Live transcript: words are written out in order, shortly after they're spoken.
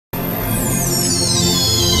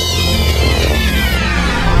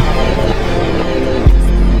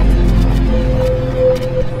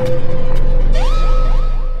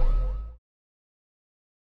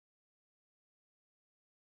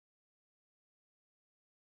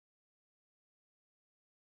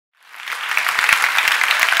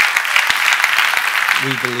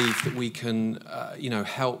we believe that we can,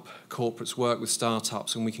 help corporates work with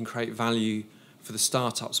startups, and we can create value for the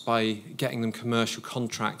startups by getting them commercial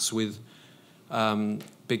contracts with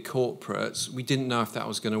big corporates. We didn't know if that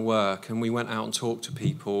was going to work, and we went out and talked to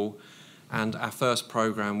people. And our first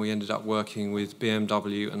program, we ended up working with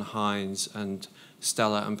BMW and Heinz and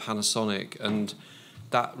Stella and Panasonic, and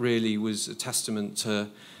that really was a testament to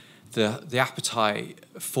the appetite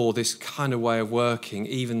for this kind of way of working,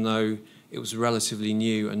 even though it was relatively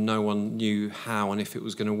new and no one knew how and if it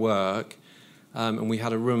was going to work. And we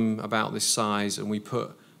had a room about this size, and we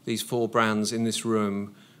put these 4 brands in this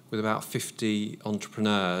room with about 50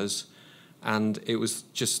 entrepreneurs, and it was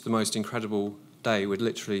just the most incredible day. We'd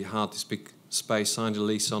literally had this big space, signed a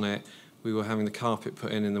lease on it. We were having the carpet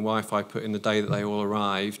put in and the Wi-Fi put in the day that they all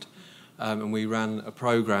arrived, and we ran a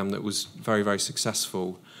program that was very, very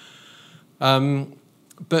successful. But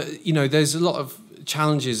there's a lot of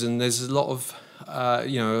challenges, and there's a lot of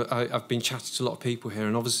I've been chatting to a lot of people here,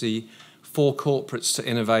 and obviously for corporates to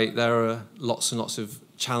innovate, there are lots and lots of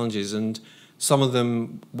challenges, and some of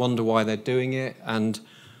them wonder why they're doing it, and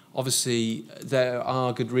obviously there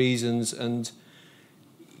are good reasons. And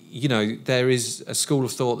there is a school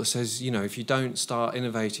of thought that says, if you don't start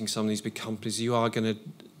innovating some of these big companies, you are going to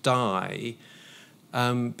die.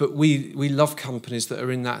 But we love companies that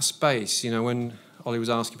are in that space. When Ollie was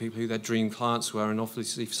asking people who their dream clients were, and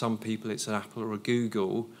obviously for some people it's an Apple or a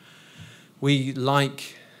Google, we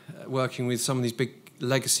like working with some of these big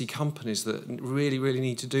legacy companies that really, really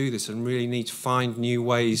need to do this and really need to find new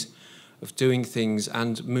ways of doing things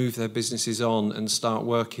and move their businesses on and start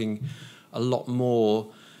working a lot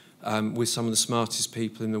more with some of the smartest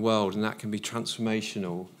people in the world, and that can be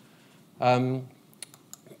transformational. But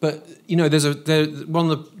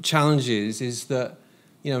one of the challenges is that,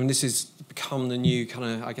 and this has become the new kind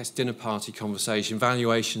of, I guess, dinner party conversation,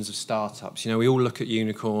 valuations of startups. We all look at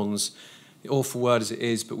unicorns, the awful word as it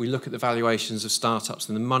is, but we look at the valuations of startups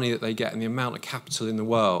and the money that they get and the amount of capital in the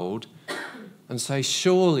world, and say,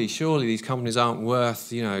 surely these companies aren't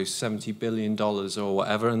worth, $70 billion or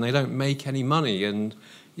whatever, and they don't make any money. And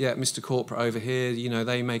yet, Mr. Corporate over here,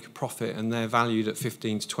 they make a profit and they're valued at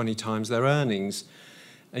 15 to 20 times their earnings.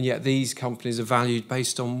 And yet these companies are valued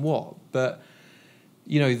based on what? But,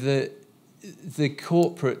 the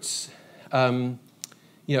corporates, are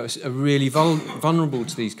really vulnerable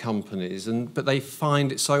to these companies, but they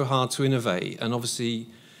find it so hard to innovate. And obviously,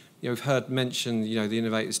 we've heard mentioned, the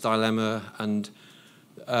Innovator's Dilemma and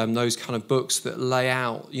those kind of books that lay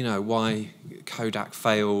out, why Kodak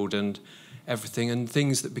failed and everything, and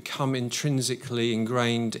things that become intrinsically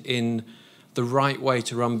ingrained in the right way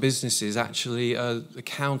to run businesses actually are a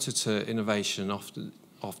counter to innovation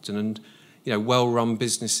often. And, well-run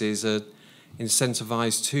businesses are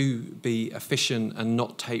incentivized to be efficient and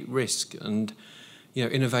not take risk. And,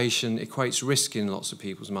 innovation equates risk in lots of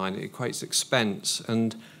people's mind. It equates expense.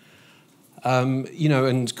 And,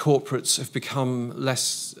 and corporates have become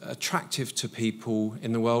less attractive to people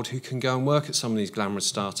in the world who can go and work at some of these glamorous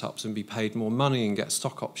startups and be paid more money and get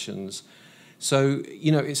stock options. So,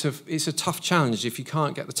 it's a tough challenge. If you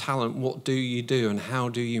can't get the talent, what do you do, and how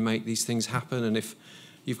do you make these things happen? And if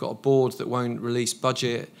you've got a board that won't release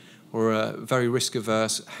budget or are very risk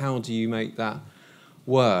averse, how do you make that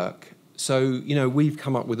work? So, we've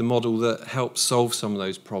come up with a model that helps solve some of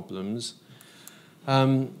those problems.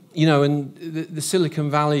 And the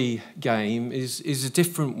Silicon Valley game is a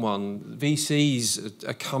different one. VCs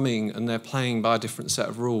are coming and they're playing by a different set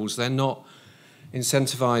of rules. They're not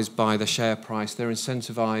incentivized by the share price. They're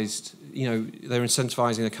incentivized, they're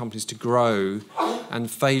incentivizing their companies to grow,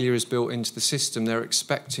 and failure is built into the system. They're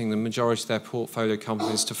expecting the majority of their portfolio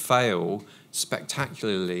companies to fail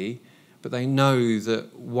spectacularly, but they know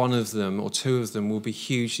that one of them or two of them will be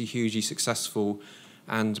hugely, hugely successful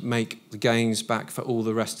and make the gains back for all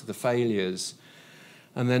the rest of the failures.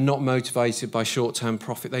 And they're not motivated by short-term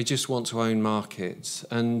profit. They just want to own markets.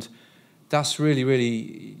 And that's really,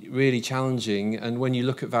 really, really challenging. And when you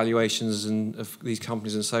look at valuations of these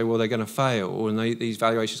companies and say, well, they're going to fail, and these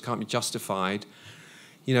valuations can't be justified,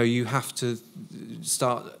 you have to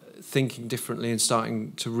start thinking differently and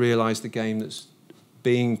starting to realise the game that's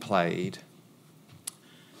being played.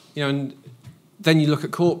 And then you look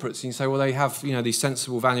at corporates and you say, well, they have, these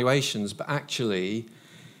sensible valuations, but actually,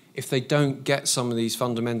 if they don't get some of these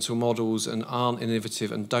fundamental models and aren't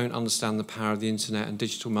innovative and don't understand the power of the internet and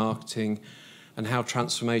digital marketing and how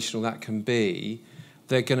transformational that can be,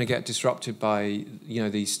 they're going to get disrupted by,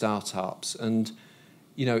 these startups. And,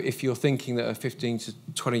 if you're thinking that a 15 to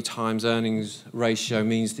 20 times earnings ratio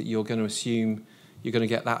means that you're going to assume, you're going to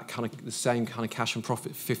get that kind of the same kind of cash and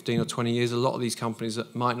profit for 15 or 20 years. A lot of these companies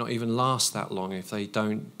that might not even last that long if they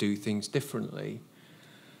don't do things differently.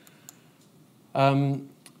 And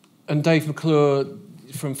Dave McClure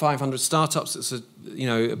from 500 Startups, it's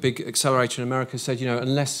a big accelerator in America, said,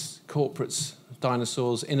 unless corporates,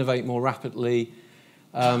 dinosaurs, innovate more rapidly,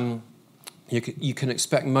 you can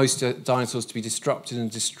expect most dinosaurs to be disrupted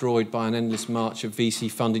and destroyed by an endless march of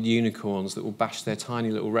VC-funded unicorns that will bash their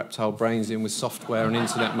tiny little reptile brains in with software and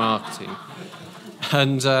internet marketing.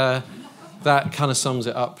 And that kind of sums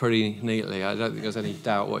it up pretty neatly. I don't think there's any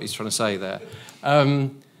doubt what he's trying to say there.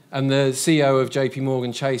 And the CEO of JP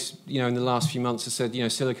Morgan Chase, in the last few months has said,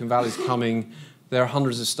 Silicon Valley's coming. There are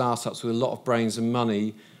hundreds of startups with a lot of brains and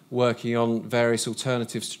money working on various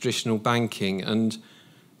alternatives to traditional banking. And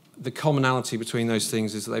the commonality between those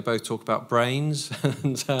things is that they both talk about brains.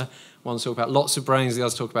 And one talk about lots of brains, the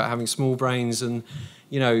others talk about having small brains. And,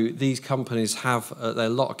 these companies have a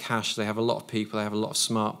lot of cash, they have a lot of people, they have a lot of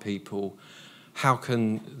smart people. How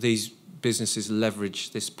can these businesses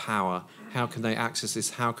leverage this power? How can they access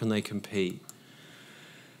this? How can they compete?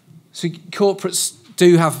 So corporates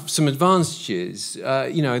do have some advantages.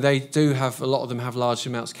 They do have, a lot of them have large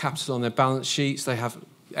amounts of capital on their balance sheets. They have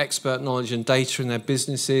expert knowledge and data in their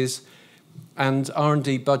businesses. And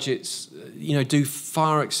R&D budgets, do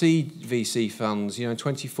far exceed VC funds. In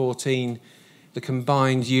 2014, the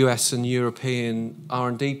combined US and European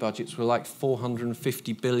R&D budgets were like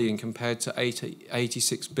 $450 billion compared to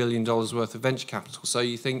 $86 billion worth of venture capital. So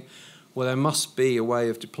you think, well, there must be a way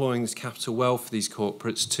of deploying this capital well for these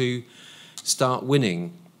corporates to start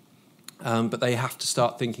winning. But they have to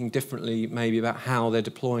start thinking differently maybe about how they're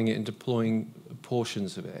deploying it and deploying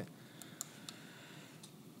portions of it.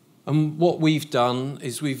 And what we've done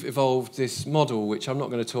is we've evolved this model, which I'm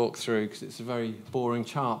not going to talk through because it's a very boring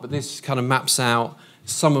chart, but this kind of maps out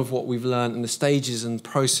some of what we've learned and the stages and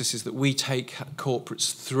processes that we take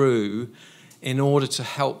corporates through in order to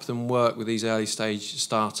help them work with these early stage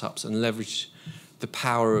startups and leverage the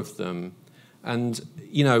power of them. And,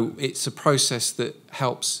 it's a process that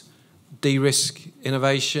helps de-risk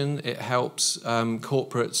innovation. It helps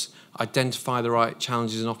corporates identify the right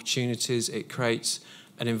challenges and opportunities. It creates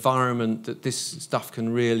an environment that this stuff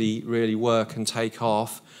can really, really work and take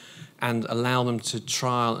off and allow them to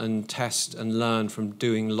trial and test and learn from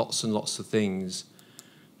doing lots and lots of things.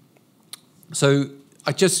 So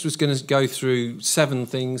I just was going to go through 7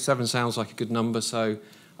 things. 7 sounds like a good number, so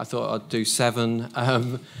I thought I'd do 7.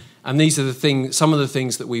 And these are some of the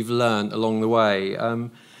things that we've learned along the way.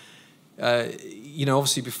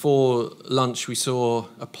 Obviously before lunch we saw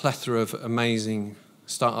a plethora of amazing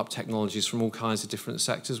startup technologies from all kinds of different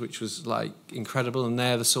sectors, which was like incredible. And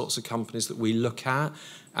they're the sorts of companies that we look at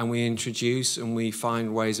and we introduce and we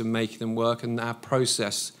find ways of making them work. And our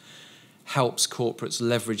process helps corporates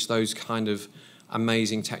leverage those kind of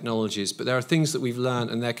amazing technologies. But there are things that we've learned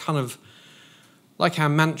and they're kind of like our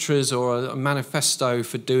mantras or a manifesto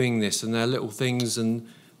for doing this, and they're little things and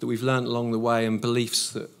that we've learned along the way and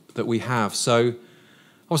beliefs that we have. So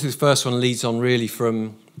obviously the first one leads on really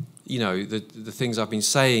from the things I've been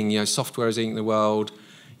saying. Software is eating the world.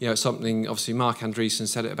 It's something, obviously Mark Andreessen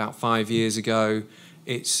said it about 5 years ago.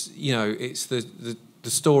 It's the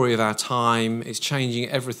story of our time. It's changing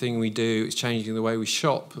everything we do. It's changing the way we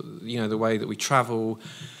shop, the way that we travel,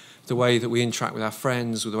 the way that we interact with our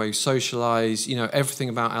friends, with the way we socialise. Everything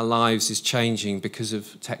about our lives is changing because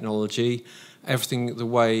of technology. Everything, the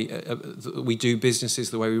way that we do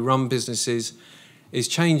businesses, the way we run businesses is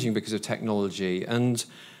changing because of technology. And,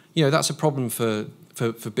 that's a problem for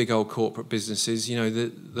big old corporate businesses,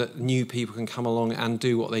 that new people can come along and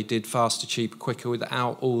do what they did faster, cheaper, quicker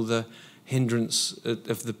without all the hindrance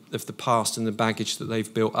of the past and the baggage that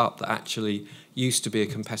they've built up that actually used to be a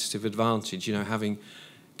competitive advantage. Having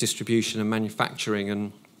distribution and manufacturing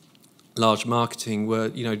and large marketing were,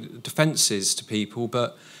 defences to people,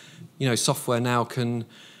 but, software now can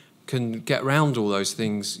get around all those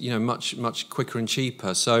things, much quicker and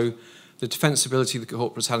cheaper. So the defensibility that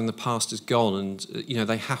corporates had in the past is gone, and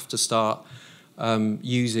they have to start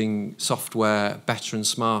using software better and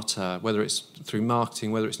smarter, whether it's through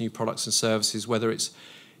marketing, whether it's new products and services, whether it's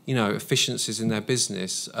efficiencies in their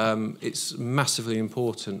business. It's massively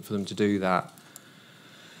important for them to do that.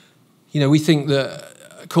 We think that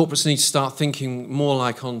corporates need to start thinking more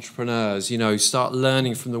like entrepreneurs, start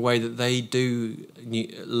learning from the way that they do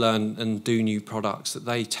learn and do new products, that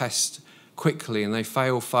they test quickly and they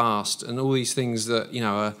fail fast, and all these things that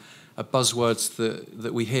are buzzwords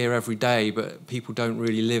that we hear every day, but people don't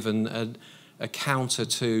really live, and a counter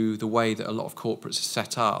to the way that a lot of corporates are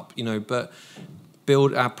set up. But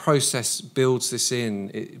our process builds this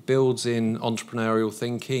in. It builds in entrepreneurial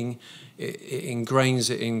thinking. It ingrains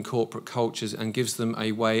it in corporate cultures and gives them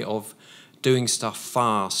a way of doing stuff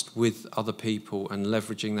fast with other people and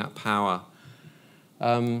leveraging that power.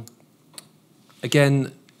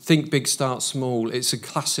 Again, think big, start small. It's a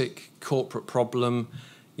classic corporate problem.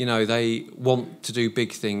 You know, they want to do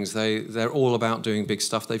big things. They're all about doing big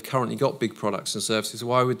stuff. They've currently got big products and services.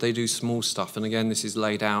 Why would they do small stuff? And again, this is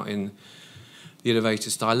laid out in the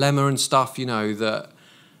Innovator's Dilemma and stuff, you know, that,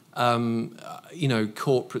 you know,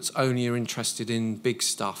 corporates only are interested in big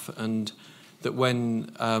stuff, and that when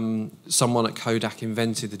someone at Kodak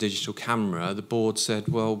invented the digital camera, the board said,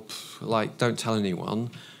 well, like, don't tell anyone.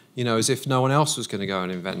 You know, as if no one else was going to go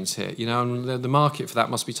and invent it, you know, and the market for that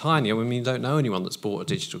must be tiny. I mean, you don't know anyone that's bought a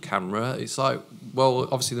digital camera. It's like, well,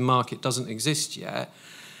 obviously the market doesn't exist yet.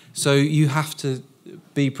 So you have to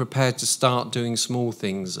be prepared to start doing small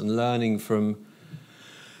things and learning from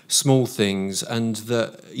small things. And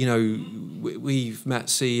that, you know, we've met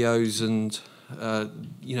CEOs and,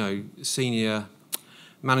 you know, senior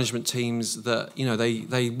management teams that, you know,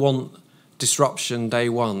 they want disruption day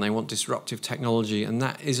one. They want disruptive technology, and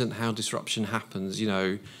that isn't how disruption happens. You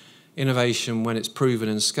know, innovation, when it's proven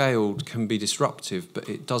and scaled, can be disruptive, but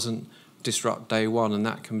it doesn't disrupt day one, and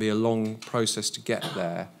that can be a long process to get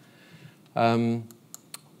there.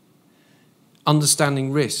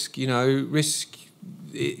 Understanding risk. You know, risk,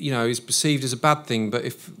 you know, is perceived as a bad thing, but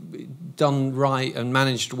if done right and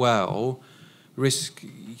managed well, risk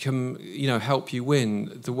can, you know, help you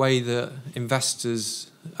win. The way that investors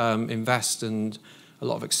invest, and a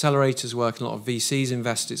lot of accelerators work, and a lot of VCs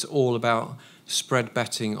invest, it's all about spread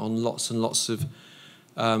betting on lots and lots of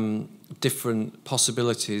different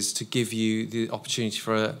possibilities to give you the opportunity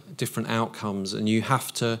for different outcomes. And you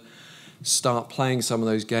have to start playing some of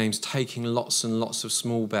those games, taking lots and lots of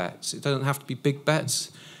small bets. It doesn't have to be big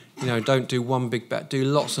bets. You know, don't do one big bet. Do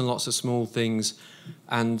lots and lots of small things,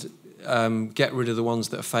 and get rid of the ones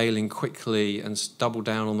that are failing quickly and double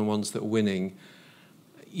down on the ones that are winning.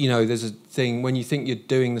 You know, there's a thing, when you think you're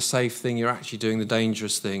doing the safe thing, you're actually doing the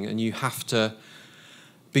dangerous thing, and you have to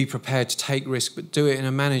be prepared to take risk, but do it in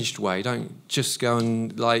a managed way. Don't just go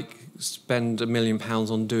and, like, spend £1 million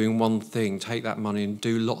on doing one thing. Take that money and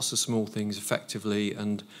do lots of small things effectively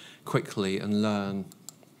and quickly and learn.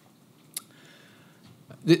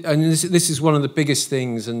 And this is one of the biggest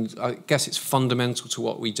things, and I guess it's fundamental to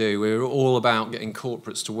what we do. We're all about getting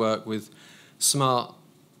corporates to work with smart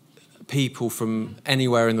people from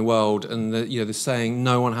anywhere in the world, and you know, the saying,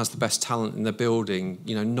 no one has the best talent in their building,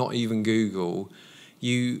 you know, not even Google.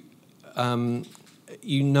 You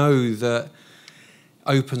know that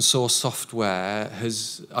open source software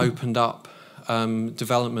has opened up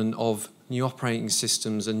development of new operating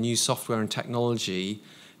systems and new software and technology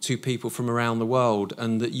to people from around the world,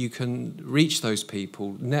 and that you can reach those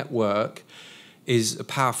people. Network is a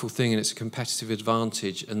powerful thing, and it's a competitive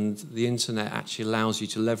advantage, and the internet actually allows you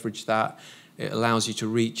to leverage that. It allows you to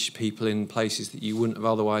reach people in places that you wouldn't have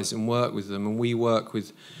otherwise, and work with them. And we work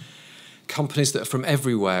with companies that are from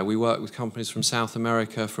everywhere. We work with companies from South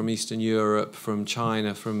America, from Eastern Europe, from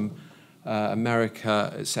China, from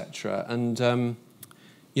America, etc. And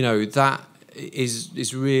you know, that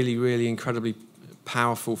is really, really incredibly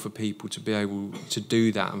powerful for people to be able to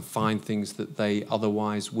do that and find things that they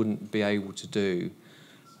otherwise wouldn't be able to do.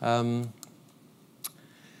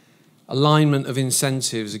 Alignment of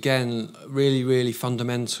incentives, again, really, really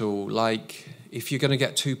fundamental. Like, if you're going to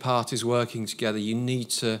get two parties working together, you need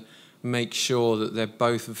to make sure that they're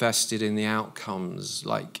both vested in the outcomes.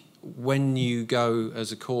 Like, when you go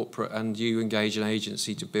as a corporate and you engage an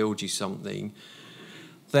agency to build you something,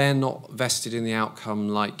 they're not vested in the outcome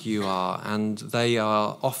like you are, and they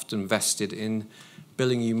are often vested in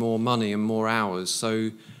billing you more money and more hours.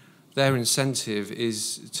 So their incentive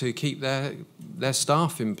is to keep their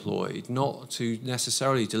staff employed, not to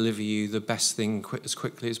necessarily deliver you the best thing as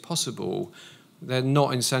quickly as possible. They're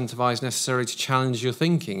not incentivized necessarily to challenge your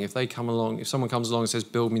thinking. If they come along, if someone comes along and says,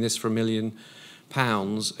 build me this for £1 million,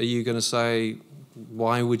 are you going to say,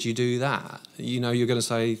 why would you do that? You know, you're going to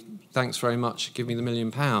say, thanks very much, give me the £1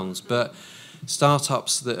 million. But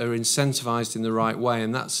startups that are incentivized in the right way,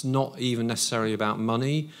 and that's not even necessarily about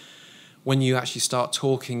money. When you actually start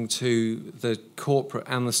talking to the corporate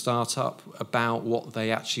and the startup about what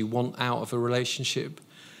they actually want out of a relationship,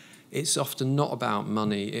 it's often not about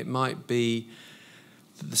money. It might be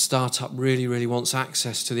that the startup really, really wants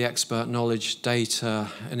access to the expert knowledge, data,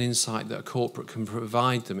 and insight that a corporate can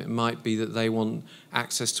provide them. It might be that they want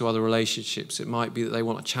access to other relationships. It might be that they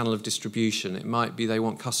want a channel of distribution. It might be they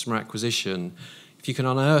want customer acquisition. If you can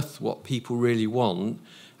unearth what people really want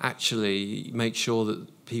actually make sure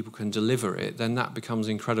that people can deliver it, then that becomes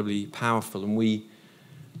incredibly powerful. And we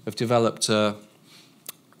have developed a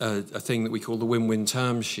thing that we call the win-win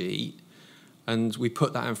term sheet, and we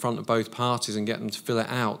put that in front of both parties and get them to fill it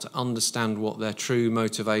out to understand what their true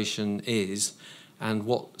motivation is and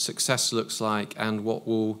what success looks like and what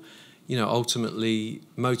will, you know, ultimately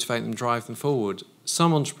motivate them, drive them forward.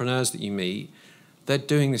 Some entrepreneurs that you meet, they're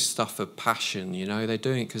doing this stuff for passion, you know, they're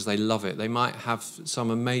doing it because they love it. They might have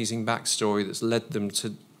some amazing backstory that's led them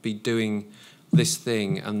to be doing this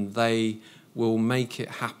thing, and they will make it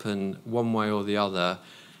happen one way or the other.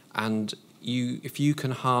 And if you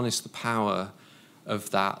can harness the power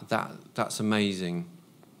of that's amazing.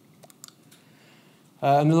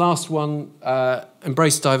 And the last one,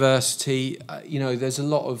 embrace diversity. You know, there's a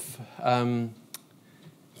lot of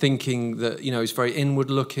thinking that, you know, it's very inward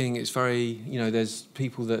looking. It's very, you know, there's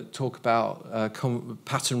people that talk about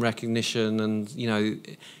pattern recognition, and, you know,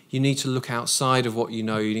 you need to look outside of what you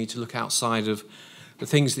know. You need to look outside of the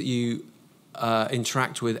things that you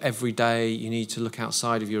interact with every day. You need to look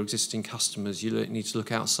outside of your existing customers. You need to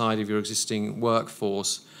look outside of your existing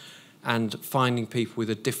workforce, and finding people with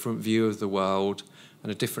a different view of the world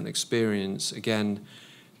and a different experience, again,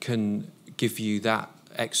 can give you that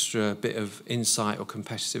extra bit of insight or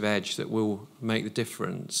competitive edge that will make the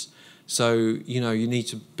difference. So, you know, you need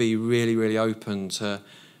to be really, really open to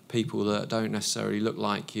people that don't necessarily look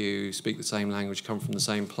like you, speak the same language, come from the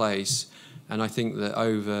same place. And I think that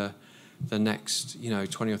over the next, you know,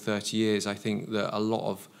 20 or 30 years, I think that a lot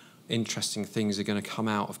of interesting things are going to come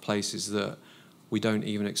out of places that we don't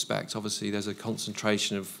even expect. Obviously, there's a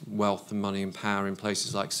concentration of wealth and money and power in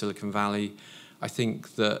places like Silicon Valley. I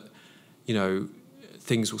think that, you know,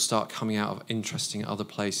 things will start coming out of interesting other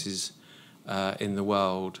places in the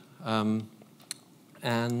world. And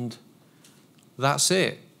that's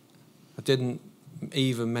it. I didn't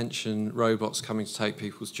even mention robots coming to take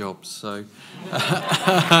people's jobs. So